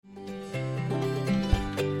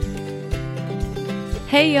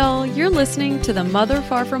Hey y'all, you're listening to the Mother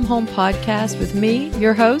Far From Home podcast with me,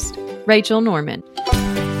 your host, Rachel Norman.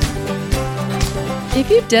 If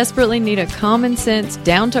you desperately need a common sense,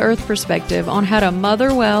 down-to-earth perspective on how to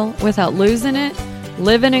mother well without losing it,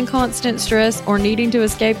 living in constant stress, or needing to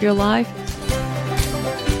escape your life,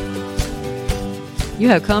 you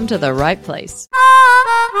have come to the right place.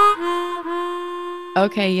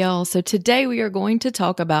 Okay, y'all, so today we are going to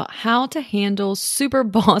talk about how to handle super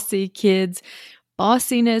bossy kids'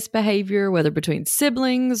 bossiness behavior, whether between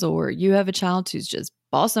siblings or you have a child who's just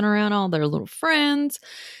bossing around all their little friends.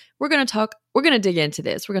 We're going to dig into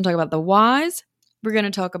this. We're going to talk about the whys. We're going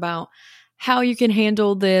to talk about how you can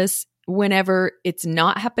handle this whenever it's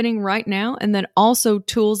not happening right now, and then also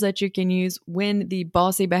tools that you can use when the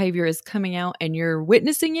bossy behavior is coming out and you're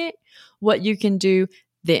witnessing it, what you can do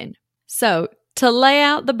then. So, to lay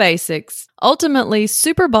out the basics, ultimately,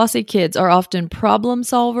 super bossy kids are often problem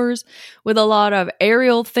solvers with a lot of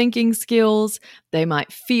aerial thinking skills. They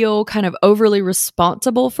might feel kind of overly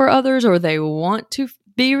responsible for others, or they want to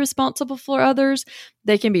be responsible for others.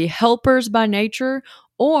 They can be helpers by nature,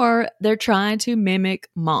 or they're trying to mimic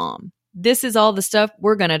mom. This is all the stuff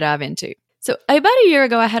we're going to dive into. So about a year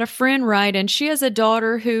ago, I had a friend write, and she has a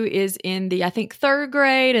daughter who is in the, I think, third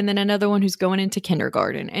grade, and then another one who's going into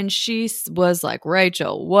kindergarten. And she was like,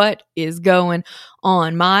 Rachel, what is going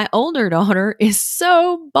on? My older daughter is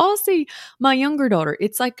so bossy. My younger daughter,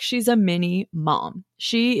 it's like she's a mini mom.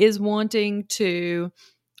 She is wanting to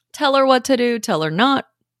tell her what to do, tell her not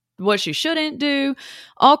what she shouldn't do,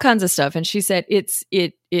 all kinds of stuff. And she said it's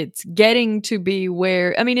getting to be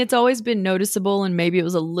where, I mean, it's always been noticeable, and maybe it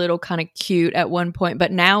was a little kind of cute at one point,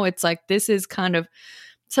 but now it's like this is kind of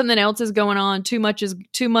something else is going on. Too much is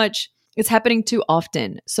too much. It's happening too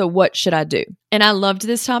often. So what should I do? And I loved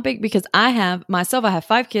this topic because I have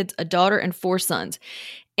 5 kids, a daughter and 4 sons.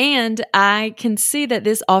 And I can see that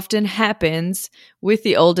this often happens with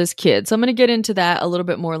the oldest kid. So I'm going to get into that a little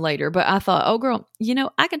bit more later. But I thought, oh girl,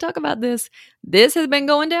 I can talk about this. This has been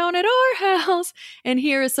going down at our house. And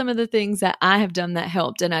here are some of the things that I have done that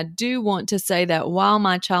helped. And I do want to say that while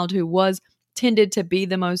my child, who was tended to be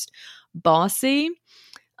the most bossy,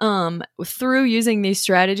 through using these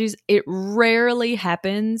strategies, it rarely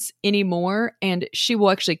happens anymore, and she will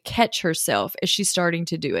actually catch herself as she's starting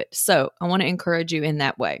to do it. So I want to encourage you in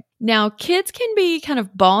that way. Now, kids can be kind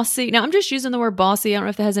of bossy. Now, I'm just using the word bossy. I don't know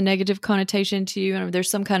if that has a negative connotation to you. I don't know if there's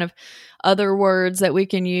some kind of other words that we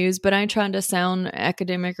can use, but I ain't trying to sound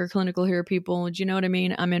academic or clinical here, people. Do you know what I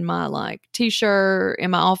mean? I'm in my t-shirt in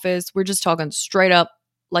my office. We're just talking straight up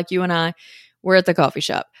like you and I. We're at the coffee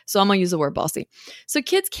shop. So I'm going to use the word bossy. So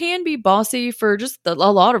kids can be bossy for just a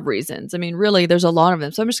lot of reasons. I mean, really, there's a lot of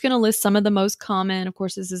them. So I'm just going to list some of the most common. Of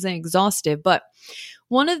course, this isn't exhaustive, but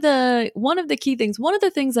one of the key things, one of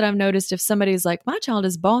the things that I've noticed if somebody's like, my child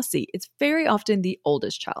is bossy, it's very often the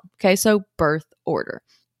oldest child. Okay. So birth order.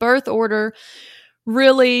 Birth order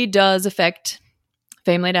really does affect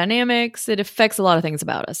family dynamics. It affects a lot of things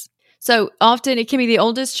about us. So often it can be the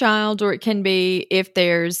oldest child, or it can be if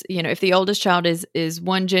there's, if the oldest child is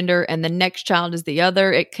one gender and the next child is the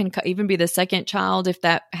other. It can even be the second child if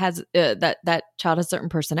that has that child has certain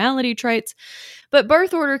personality traits. But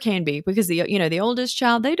birth order can be because the oldest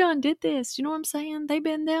child, they done did this. You know what I'm saying? They've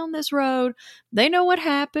been down this road. They know what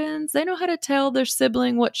happens. They know how to tell their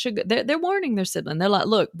sibling what should. They're warning their sibling. They're like,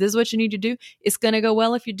 look, this is what you need to do. It's going to go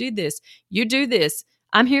well if you do this. You do this.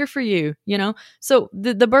 I'm here for you, So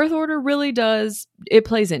the birth order really it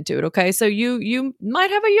plays into it, okay? So you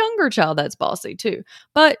might have a younger child that's bossy too.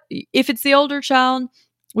 But if it's the older child,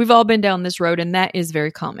 we've all been down this road, and that is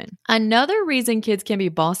very common. Another reason kids can be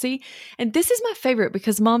bossy, and this is my favorite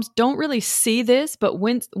because moms don't really see this, but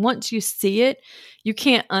once you see it, you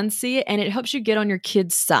can't unsee it, and it helps you get on your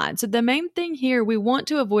kid's side. So the main thing here we want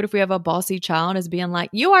to avoid if we have a bossy child is being like,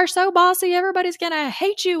 you are so bossy, everybody's going to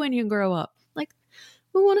hate you when you grow up.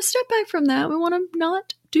 We want to step back from that. We want to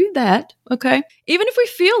not do that, okay? Even if we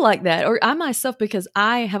feel like that, or I myself, because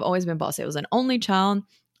I have always been bossy. I was an only child,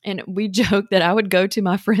 and we joke that I would go to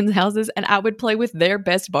my friends' houses and I would play with their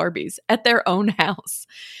best Barbies at their own house.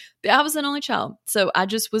 I was an only child, so I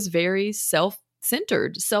just was very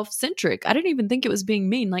self-centered, self-centric. I didn't even think it was being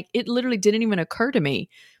mean. It literally didn't even occur to me,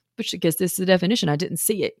 which I guess this is the definition. I didn't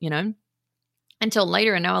see it, until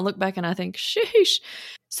later. And now I look back and I think, sheesh.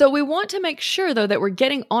 So we want to make sure, though, that we're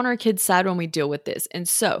getting on our kids' side when we deal with this. And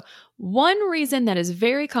so one reason that is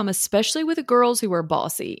very common, especially with girls who are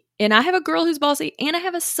bossy, and I have a girl who's bossy and I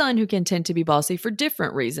have a son who can tend to be bossy for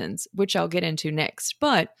different reasons, which I'll get into next.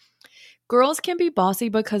 But girls can be bossy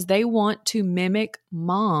because they want to mimic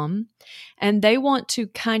mom, and they want to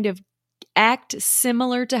kind of act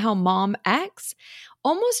similar to how mom acts,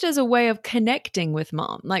 almost as a way of connecting with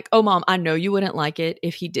mom. Like, oh, mom, I know you wouldn't like it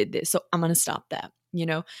if he did this, so I'm going to stop that,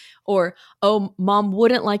 Or, oh, mom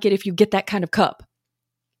wouldn't like it if you get that kind of cup.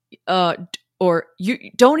 Or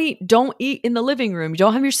you don't eat in the living room. You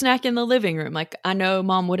don't have your snack in the living room. Like, I know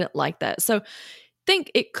mom wouldn't like that. So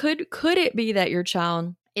think it could it be that your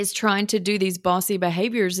child is trying to do these bossy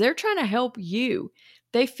behaviors? They're trying to help you.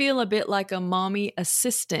 They feel a bit like a mommy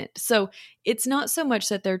assistant. So it's not so much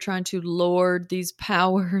that they're trying to lord these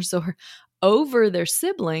powers or over their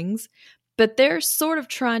siblings, but they're sort of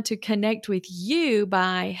trying to connect with you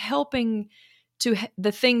by helping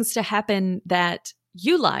the things to happen that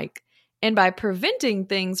you like, and by preventing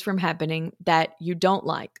things from happening that you don't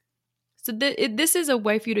like. So this is a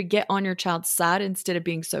way for you to get on your child's side instead of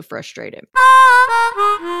being so frustrated.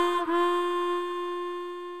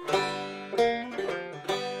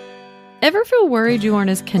 Ever feel worried you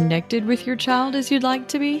aren't as connected with your child as you'd like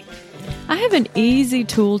to be? I have an easy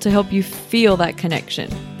tool to help you feel that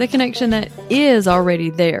connection, the connection that is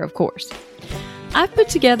already there, of course. I've put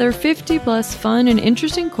together 50 plus fun and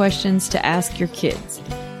interesting questions to ask your kids.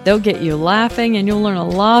 They'll get you laughing, and you'll learn a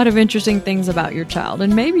lot of interesting things about your child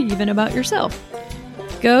and maybe even about yourself.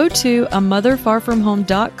 Go to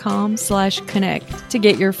amotherfarfromhome.com/connect to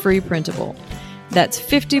get your free printable. That's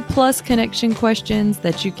 50 plus connection questions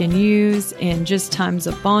that you can use in just times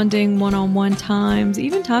of bonding, one-on-one times,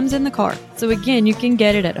 even times in the car. So again, you can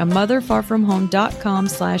get it at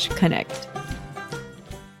amotherfarfromhome.com/connect.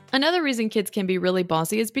 Another reason kids can be really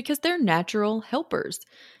bossy is because they're natural helpers.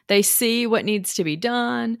 They see what needs to be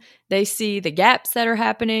done. They see the gaps that are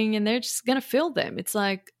happening, and they're just going to fill them. It's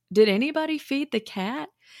like, did anybody feed the cat?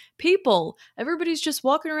 Everybody's just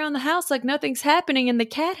walking around the house like nothing's happening, and the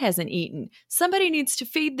cat hasn't eaten. Somebody needs to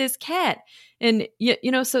feed this cat. And,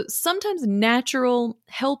 so sometimes natural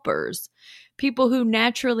helpers, people who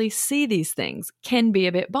naturally see these things, can be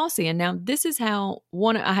a bit bossy. And now this is how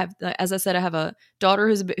as I said, I have a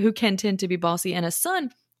daughter who can tend to be bossy, and a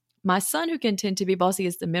son. My son who can tend to be bossy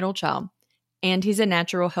is the middle child, and he's a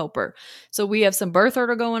natural helper. So we have some birth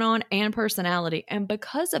order going on and personality. And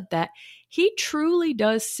because of that, he truly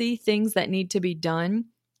does see things that need to be done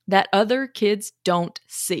that other kids don't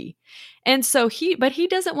see. And so he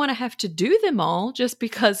doesn't want to have to do them all just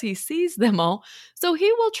because he sees them all. So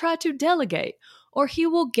he will try to delegate, or he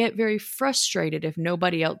will get very frustrated if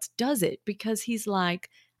nobody else does it, because he's like,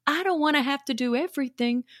 I don't want to have to do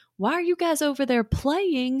everything. Why are you guys over there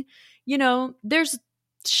playing? There's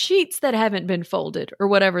sheets that haven't been folded, or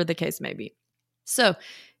whatever the case may be. So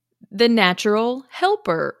the natural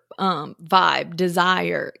helper vibe,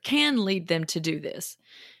 desire can lead them to do this.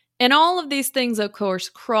 And all of these things, of course,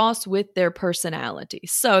 cross with their personality.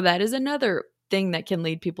 So that is another thing that can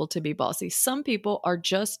lead people to be bossy. Some people are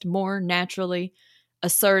just more naturally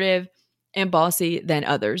assertive and bossy than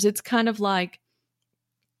others. It's kind of like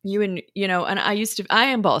and I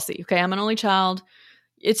am bossy. Okay. I'm an only child.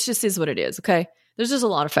 It's just is what it is. Okay. There's just a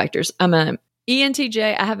lot of factors. I'm an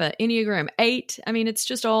ENTJ. I have an Enneagram 8. I mean, it's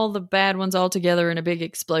just all the bad ones all together in a big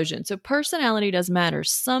explosion. So personality does matter.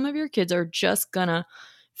 Some of your kids are just going to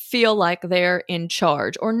feel like they're in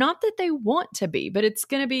charge, or not that they want to be, but it's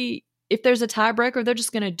going to be, if there's a tiebreaker, they're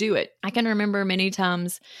just going to do it. I can remember many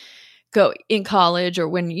times go in college, or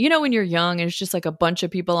when you're young and it's just like a bunch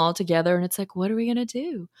of people all together, and it's like, what are we going to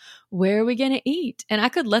do? Where are we going to eat? And I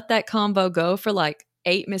could let that convo go for like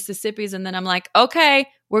 8 Mississippis. And then I'm like, okay,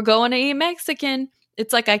 we're going to eat Mexican.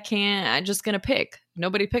 It's like, I'm just going to pick.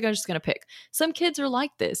 Nobody pick. I'm just going to pick. Some kids are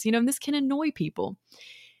like this, and this can annoy people,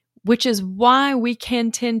 which is why we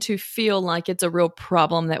can tend to feel like it's a real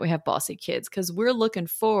problem that we have bossy kids, because we're looking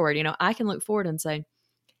forward. I can look forward and say,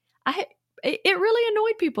 it really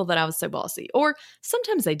annoyed people that I was so bossy. Or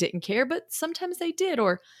sometimes they didn't care, but sometimes they did.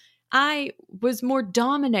 Or I was more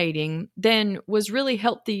dominating than was really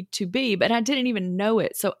healthy to be, but I didn't even know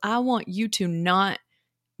it. So I want you to not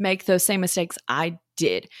make those same mistakes I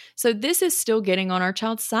did. So this is still getting on our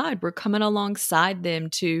child's side. We're coming alongside them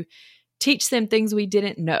to teach them things we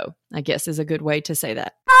didn't know, I guess is a good way to say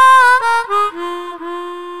that.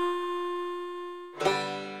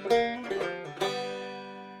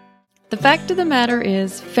 The fact of the matter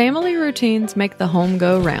is, family routines make the home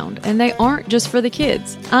go round, and they aren't just for the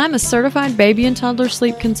kids. I'm a certified baby and toddler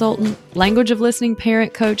sleep consultant, language of listening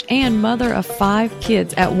parent coach, and mother of 5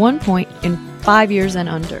 kids at one point in 5 years and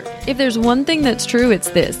under. If there's one thing that's true, it's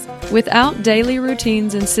this. Without daily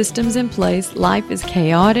routines and systems in place, life is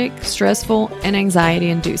chaotic, stressful, and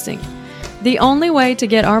anxiety-inducing. The only way to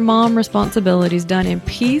get our mom responsibilities done in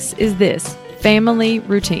peace is this: family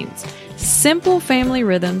routines. Simple family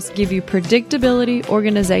rhythms give you predictability,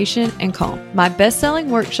 organization, and calm. My best-selling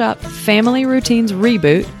workshop, Family Routines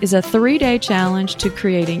Reboot, is a 3-day challenge to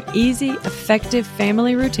creating easy, effective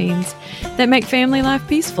family routines that make family life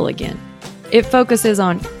peaceful again. It focuses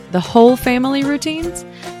on the whole family routines,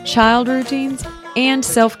 child routines, and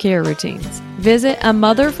self-care routines. Visit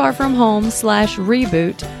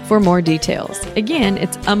amotherfarfromhome/reboot for more details. Again,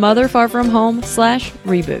 it's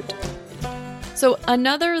amotherfarfromhome/reboot. So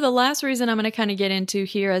the last reason I'm going to kind of get into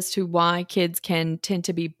here as to why kids can tend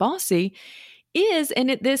to be bossy is,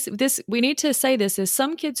 we need to say this, is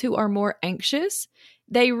some kids who are more anxious,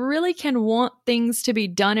 they really can want things to be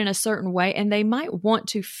done in a certain way, and they might want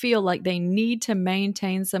to feel like they need to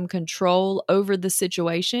maintain some control over the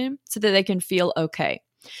situation so that they can feel okay.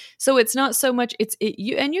 So it's not so much,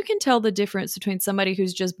 you can tell the difference between somebody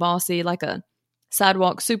who's just bossy, like a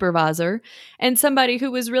sidewalk supervisor, and somebody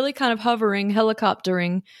who was really kind of hovering,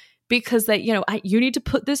 helicoptering, because you need to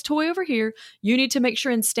put this toy over here. You need to make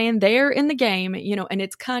sure and stand there in the game, and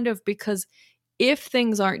it's kind of because if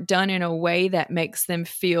things aren't done in a way that makes them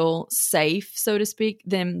feel safe, so to speak,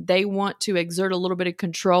 then they want to exert a little bit of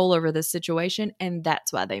control over the situation, and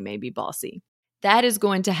that's why they may be bossy. That is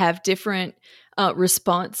going to have different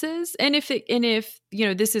responses, and if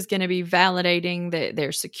this is going to be validating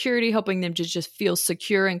their security, helping them to just feel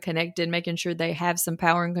secure and connected, making sure they have some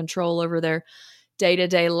power and control over their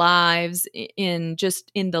day-to-day lives in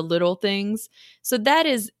the little things. So that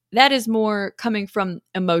is more coming from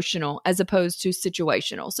emotional as opposed to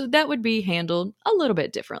situational. So that would be handled a little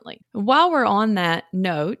bit differently. While we're on that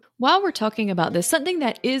note, while we're talking about this, something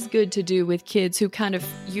that is good to do with kids who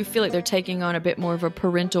you feel like they're taking on a bit more of a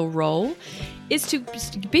parental role is to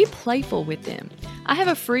be playful with them. I have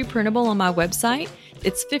a free printable on my website.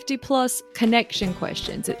 It's 50+ connection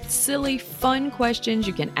questions. It's silly, fun questions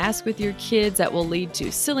you can ask with your kids that will lead to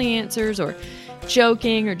silly answers or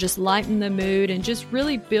joking or just lighten the mood and just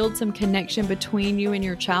really build some connection between you and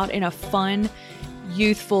your child in a fun,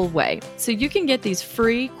 youthful way. So you can get these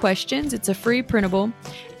free questions. It's a free printable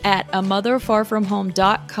at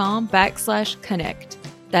amotherfarfromhome.com/connect.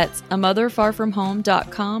 That's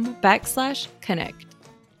amotherfarfromhome.com/connect.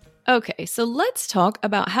 Okay, so let's talk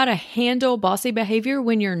about how to handle bossy behavior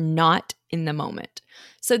when you're not in the moment.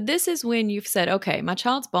 So this is when you've said, okay, my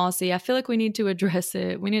child's bossy. I feel like we need to address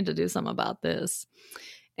it. We need to do something about this.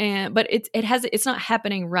 But it's not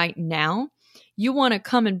happening right now. You want to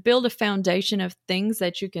come and build a foundation of things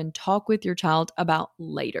that you can talk with your child about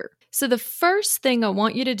later. So the first thing I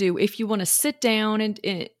want you to do, if you want to sit down and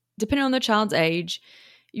depending on the child's age,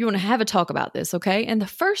 you want to have a talk about this, okay? And the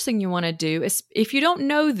first thing you want to do is, if you don't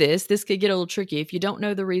know this could get a little tricky if you don't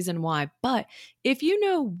know the reason why. But if you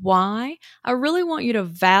know why, I really want you to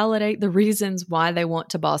validate the reasons why they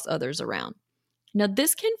want to boss others around. Now,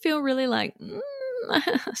 this can feel really like, no,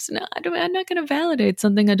 I'm not going to validate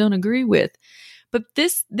something I don't agree with. But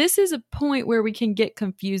this is a point where we can get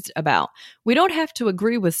confused about. We don't have to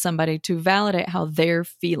agree with somebody to validate how they're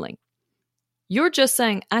feeling. You're just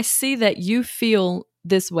saying, I see that you feel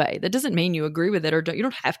this way. That doesn't mean you agree with it, or you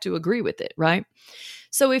don't have to agree with it, right?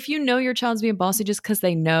 So if you know your child's being bossy just because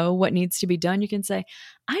they know what needs to be done, you can say,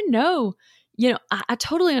 I know, I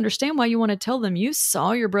totally understand why you want to tell them. You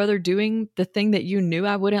saw your brother doing the thing that you knew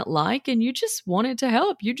I wouldn't like, and you just wanted to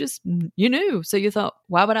help. You knew. So you thought,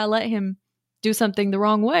 why would I let him do something the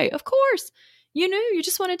wrong way? Of course. You knew, you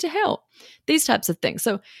just wanted to help. These types of things.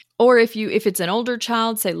 So, or if it's an older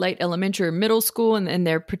child, say late elementary or middle school, and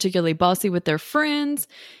they're particularly bossy with their friends,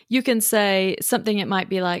 you can say something. It might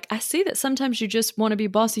be like, I see that sometimes you just want to be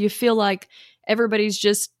bossy. You feel like everybody's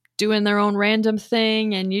just doing their own random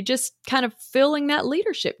thing, and you just kind of filling that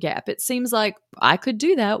leadership gap. It seems like I could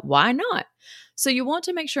do that. Why not? So you want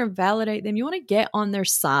to make sure and validate them. You want to get on their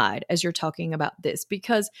side as you're talking about this,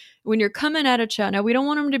 because when you're coming at a child, now we don't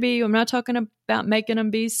want them to be, I'm not talking about making them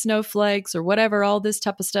be snowflakes or whatever, all this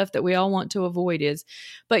type of stuff that we all want to avoid is,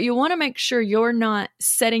 but you want to make sure you're not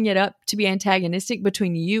setting it up to be antagonistic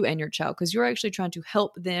between you and your child, because you're actually trying to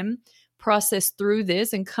help them process through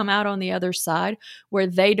this and come out on the other side where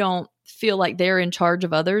they don't feel like they're in charge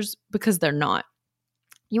of others, because they're not.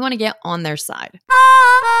 You want to get on their side.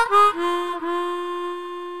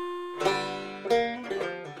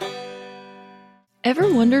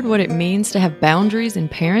 Ever wondered what it means to have boundaries in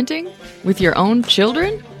parenting with your own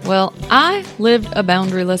children? Well, I lived a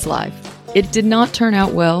boundaryless life. It did not turn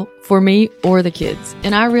out well for me or the kids.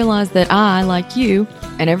 And I realized that I, like you,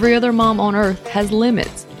 and every other mom on earth, has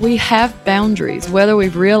limits. We have boundaries, whether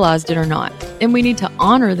we've realized it or not. And we need to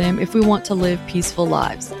honor them if we want to live peaceful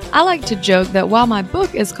lives. I like to joke that while my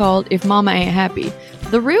book is called If Mama Ain't Happy,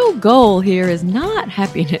 the real goal here is not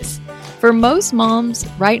happiness. For most moms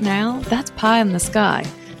right now, that's pie in the sky.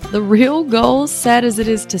 The real goal, sad as it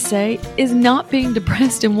is to say, is not being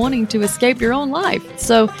depressed and wanting to escape your own life.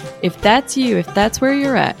 So if that's you, if that's where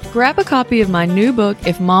you're at, grab a copy of my new book,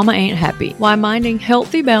 If Mama Ain't Happy, Why Minding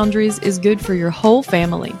Healthy Boundaries is Good for Your Whole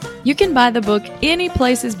Family. You can buy the book any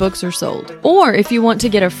places books are sold. Or if you want to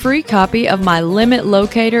get a free copy of my limit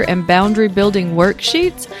locator and boundary building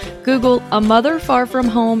worksheets, Google A Mother Far From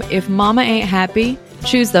Home, If Mama Ain't Happy.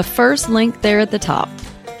 Choose the first link there at the top.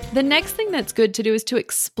 The next thing that's good to do is to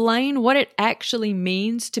explain what it actually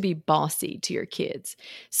means to be bossy to your kids.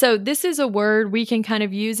 So this is a word we can kind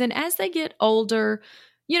of use, and as they get older,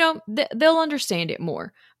 they'll understand it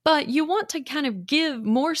more. But you want to kind of give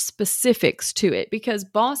more specifics to it because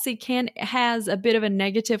bossy has a bit of a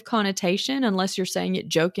negative connotation unless you're saying it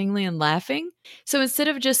jokingly and laughing. So instead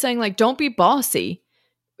of just saying like, don't be bossy,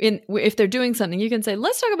 if they're doing something, you can say,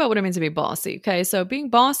 let's talk about what it means to be bossy. Okay, so being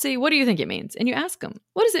bossy, what do you think it means? And you ask them,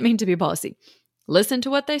 what does it mean to be bossy? Listen to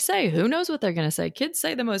what they say. Who knows what they're going to say? Kids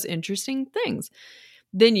say the most interesting things.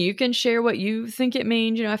 Then you can share what you think it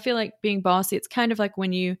means. I feel like being bossy, it's kind of like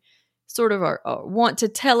when you sort of want to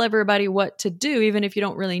tell everybody what to do, even if you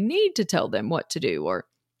don't really need to tell them what to do, or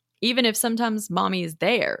even if sometimes mommy is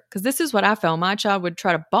there. Because this is what I found. My child would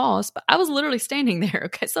try to boss, but I was literally standing there.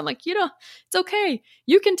 Okay. So I'm like, it's okay.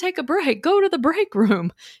 You can take a break. Go to the break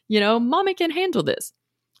room. Mommy can handle this.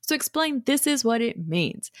 So explain this is what it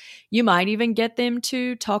means. You might even get them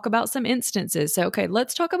to talk about some instances. So, okay,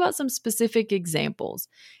 let's talk about some specific examples.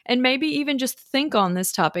 And maybe even just think on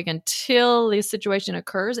this topic until the situation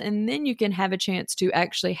occurs. And then you can have a chance to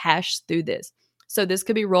actually hash through this. So this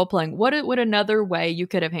could be role playing. What would another way you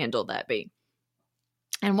could have handled that be?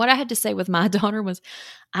 And what I had to say with my daughter was,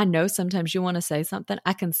 I know sometimes you want to say something.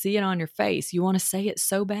 I can see it on your face. You want to say it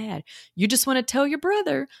so bad. You just want to tell your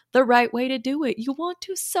brother the right way to do it. You want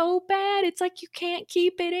to so bad. It's like you can't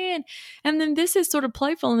keep it in. And then this is sort of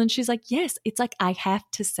playful. And then she's like, yes, it's like I have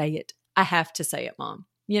to say it. I have to say it, Mom.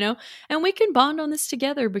 And we can bond on this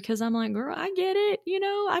together because I'm like, girl, I get it.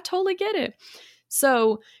 I totally get it.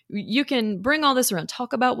 So you can bring all this around,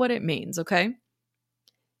 talk about what it means, okay?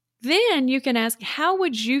 Then you can ask, how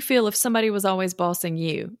would you feel if somebody was always bossing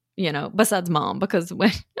you, besides mom, because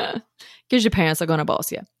your parents are going to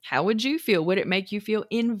boss you. How would you feel? Would it make you feel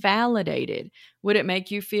invalidated? Would it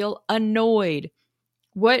make you feel annoyed?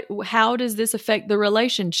 How does this affect the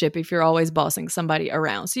relationship if you're always bossing somebody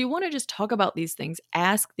around? So you want to just talk about these things,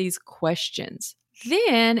 ask these questions.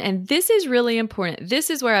 Then, and this is really important, this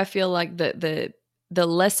is where I feel like the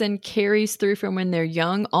lesson carries through from when they're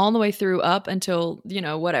young all the way through up until,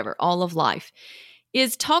 all of life,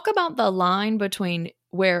 is talk about the line between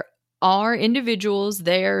where our individuals,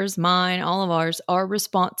 theirs, mine, all of ours, our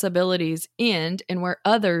responsibilities end and where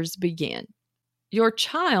others begin. Your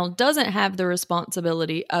child doesn't have the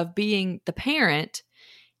responsibility of being the parent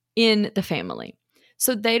in the family.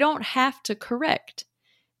 So they don't have to correct.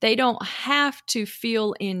 They don't have to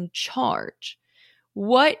feel in charge.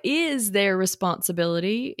 What is their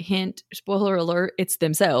responsibility? Hint, spoiler alert, it's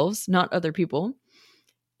themselves, not other people.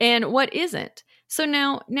 And what isn't? So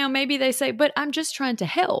now maybe they say, but I'm just trying to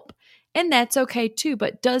help. And that's okay too.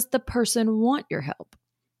 But does the person want your help?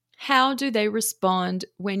 How do they respond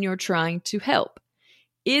when you're trying to help?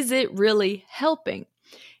 Is it really helping?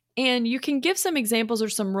 And you can give some examples or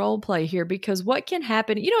some role play here because what can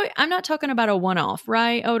happen, I'm not talking about a one-off,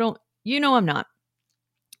 right? I'm not.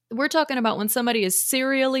 We're talking about when somebody is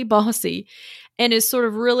serially bossy and is sort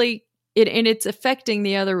of really, and it's affecting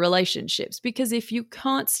the other relationships. Because if you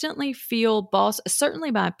constantly feel boss,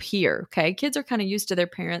 certainly by a peer, okay? Kids are kind of used to their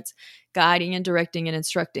parents guiding and directing and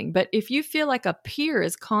instructing. But if you feel like a peer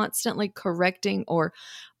is constantly correcting or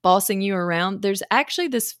bossing you around, there's actually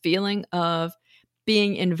this feeling of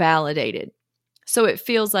being invalidated. So it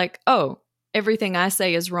feels like, oh, everything I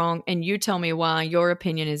say is wrong and you tell me why your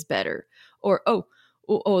opinion is better. Or, oh,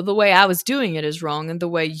 the way I was doing it is wrong and the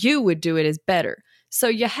way you would do it is better. So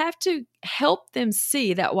you have to help them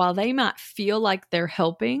see that while they might feel like they're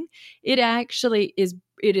helping, it actually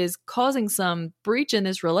is causing some breach in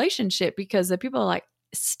this relationship because the people are like,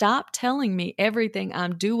 stop telling me everything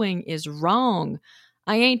I'm doing is wrong.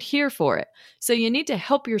 I ain't here for it. So you need to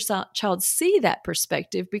help your child see that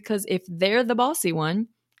perspective because if they're the bossy one,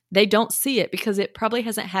 they don't see it because it probably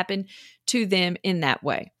hasn't happened to them in that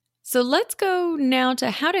way. So let's go now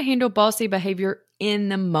to how to handle bossy behavior in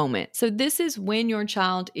the moment. So this is when your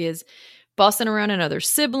child is bossing around another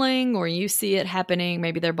sibling, or you see it happening,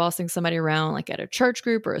 maybe they're bossing somebody around like at a church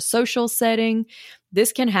group or a social setting.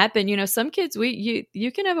 This can happen. Some kids,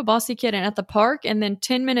 you can have a bossy kid and at the park, and then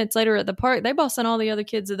 10 minutes later at the park, they bossing all the other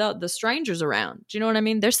kids, the strangers around. Do you know what I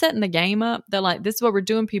mean? They're setting the game up. They're like, this is what we're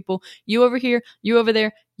doing, people. You over here, you over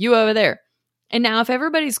there, you over there. And now if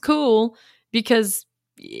everybody's cool, because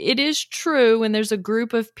it is true when there's a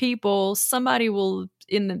group of people, somebody will,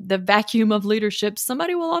 in the vacuum of leadership,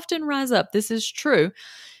 somebody will often rise up. This is true.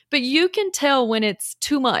 But you can tell when it's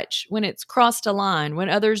too much, when it's crossed a line, when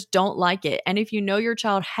others don't like it. And if you know your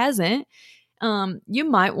child hasn't, you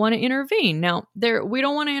might want to intervene. Now, we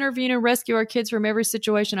don't want to intervene and rescue our kids from every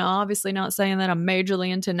situation. I'm obviously not saying that I'm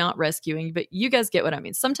majorly into not rescuing, but you guys get what I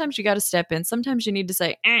mean. Sometimes you got to step in. Sometimes you need to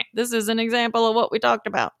say, this is an example of what we talked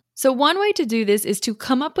about. So one way to do this is to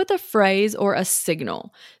come up with a phrase or a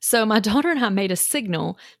signal. So my daughter and I made a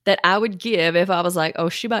signal that I would give if I was like, oh,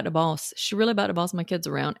 she about to boss. She really about to boss my kids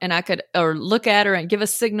around. And I could or look at her and give a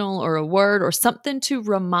signal or a word or something to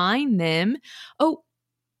remind them, oh,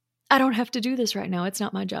 I don't have to do this right now. It's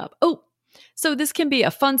not my job. Oh, so this can be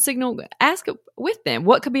a fun signal. Ask with them.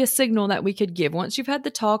 What could be a signal that we could give? Once you've had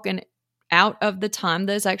the talk and out of the time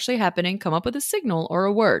that's actually happening, come up with a signal or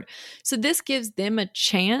a word. So this gives them a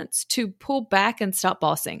chance to pull back and stop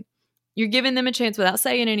bossing. You're giving them a chance without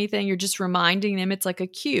saying anything. You're just reminding them. It's like a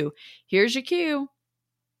cue. Here's your cue.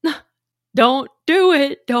 Don't do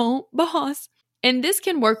it. Don't boss. And this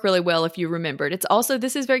can work really well if you remember it. It's also,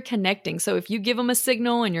 this is very connecting. So if you give them a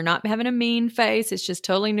signal and you're not having a mean face, it's just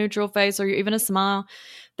totally neutral face or even a smile,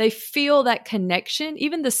 they feel that connection.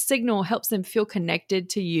 Even the signal helps them feel connected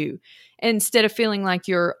to you instead of feeling like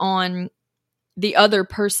you're on the other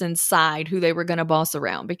person's side who they were going to boss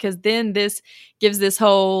around, because then this gives this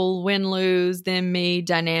whole win-lose, then me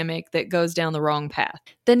dynamic that goes down the wrong path.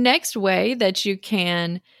 The next way that you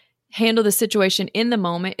can handle the situation in the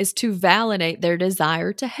moment is to validate their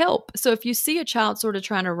desire to help. So if you see a child sort of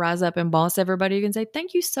trying to rise up and boss everybody, you can say,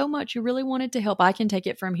 thank you so much. You really wanted to help. I can take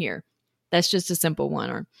it from here. That's just a simple one.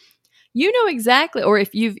 Or you know exactly, or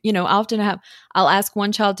if I'll ask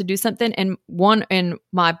one child to do something and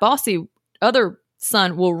my bossy other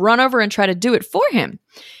son will run over and try to do it for him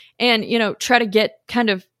and, try to get kind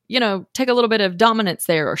of, take a little bit of dominance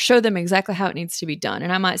there or show them exactly how it needs to be done.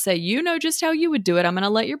 And I might say, just how you would do it. I'm going to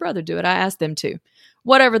let your brother do it. I asked them to,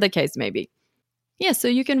 whatever the case may be. Yeah. So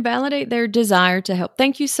you can validate their desire to help.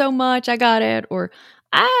 Thank you so much. I got it. Or,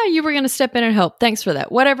 you were going to step in and help. Thanks for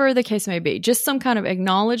that. Whatever the case may be, just some kind of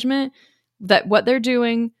acknowledgement that what they're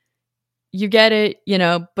doing, you get it,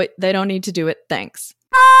 but they don't need to do it. Thanks.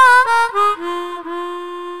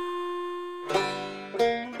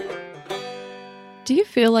 Do you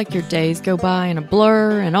feel like your days go by in a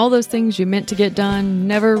blur and all those things you meant to get done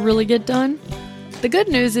never really get done? The good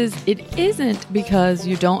news is it isn't because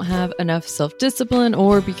you don't have enough self-discipline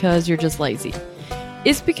or because you're just lazy.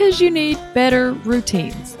 It's because you need better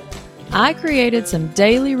routines. I created some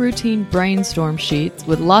daily routine brainstorm sheets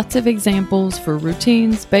with lots of examples for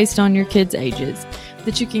routines based on your kids' ages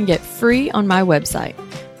that you can get free on my website.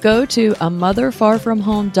 Go to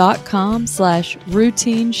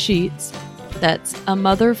amotherfarfromhome.com/routine sheets. That's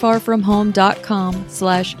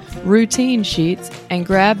amotherfarfromhome.com/routine sheets and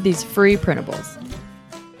grab these free printables.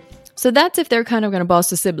 So that's if they're kind of going to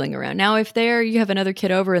boss a sibling around. Now, if you have another kid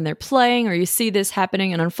over and they're playing, or you see this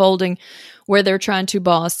happening and unfolding where they're trying to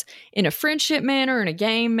boss in a friendship manner, in a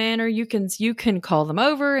game manner, you can call them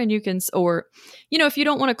over and if you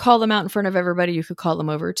don't want to call them out in front of everybody, you could call them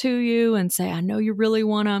over to you and say, I know you really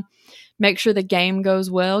want to make sure the game goes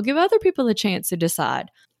well. Give other people a chance to decide.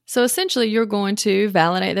 So essentially, you're going to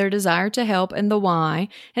validate their desire to help and the why,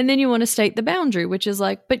 and then you want to state the boundary, which is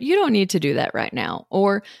like, but you don't need to do that right now,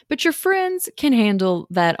 or, but your friends can handle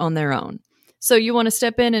that on their own. So you want to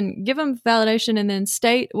step in and give them validation and then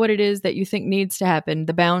state what it is that you think needs to happen,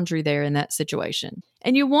 the boundary there in that situation.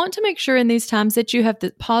 And you want to make sure in these times that you have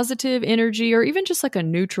the positive energy or even just like a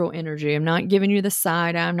neutral energy. I'm not giving you the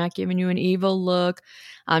side eye. I'm not giving you an evil look.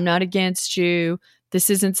 I'm not against you. This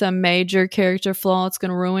isn't some major character flaw. It's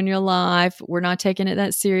going to ruin your life. We're not taking it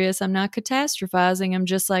that serious. I'm not catastrophizing. I'm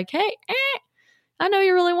just like, hey, I know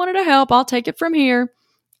you really wanted to help. I'll take it from here.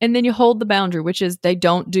 And then you hold the boundary, which is they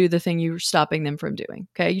don't do the thing you're stopping them from doing.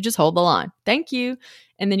 Okay. You just hold the line. Thank you.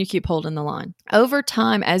 And then you keep holding the line. Over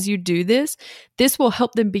time, as you do this will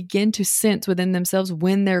help them begin to sense within themselves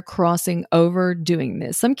when they're crossing over doing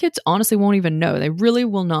this. Some kids honestly won't even know. They really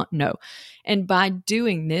will not know. And by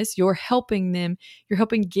doing this, you're helping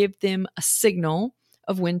give them a signal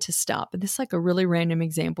of when to stop. And this is like a really random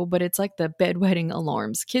example, but it's like the bedwetting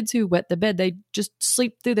alarms. Kids who wet the bed, they just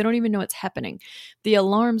sleep through. They don't even know what's happening. The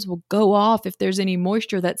alarms will go off if there's any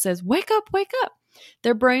moisture that says, wake up, wake up.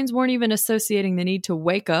 Their brains weren't even associating the need to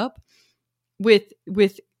wake up with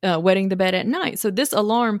wetting the bed at night. So this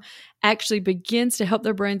alarm actually begins to help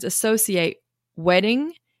their brains associate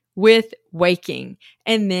wetting with waking.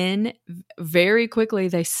 And then very quickly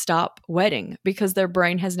they stop wetting because their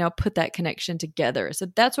brain has now put that connection together. So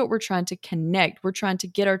that's what we're trying to connect. We're trying to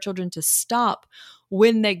get our children to stop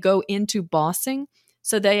when they go into bossing,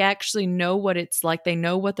 so they actually know what it's like. They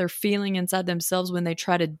know what they're feeling inside themselves when they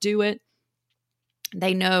try to do it.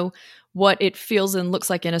 They know what it feels and looks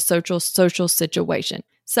like in a social situation.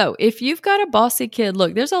 So if you've got a bossy kid,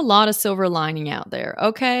 look, there's a lot of silver lining out there,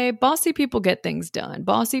 okay? Bossy people get things done.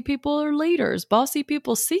 Bossy people are leaders. Bossy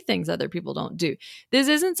people see things other people don't do. This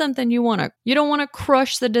isn't something you don't want to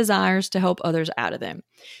crush the desires to help others out of them.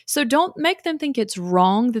 So don't make them think it's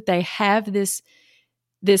wrong that they have this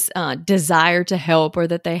desire to help or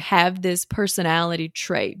that they have this personality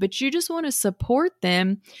trait, but you just want to support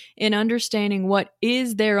them in understanding what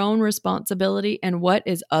is their own responsibility and what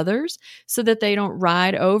is others, so that they don't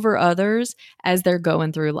ride over others as they're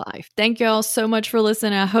going through life. Thank you all so much for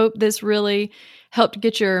listening. I hope this really helped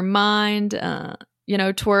get your mind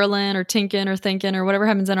twirling or tinking or thinking or whatever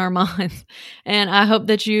happens in our minds. And I hope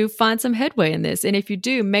that you find some headway in this. And if you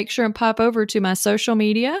do, make sure and pop over to my social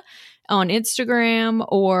media on Instagram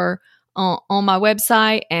or on my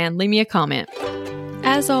website and leave me a comment.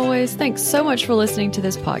 As always, thanks so much for listening to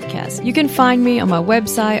this podcast. You can find me on my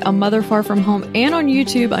website, A Mother Far From Home, and on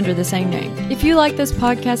YouTube under the same name. If you like this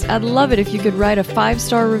podcast, I'd love it if you could write a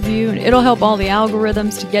 5-star review, and it'll help all the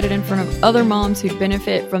algorithms to get it in front of other moms who'd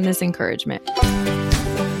benefit from this encouragement.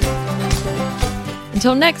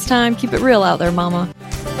 Until next time, keep it real out there, mama.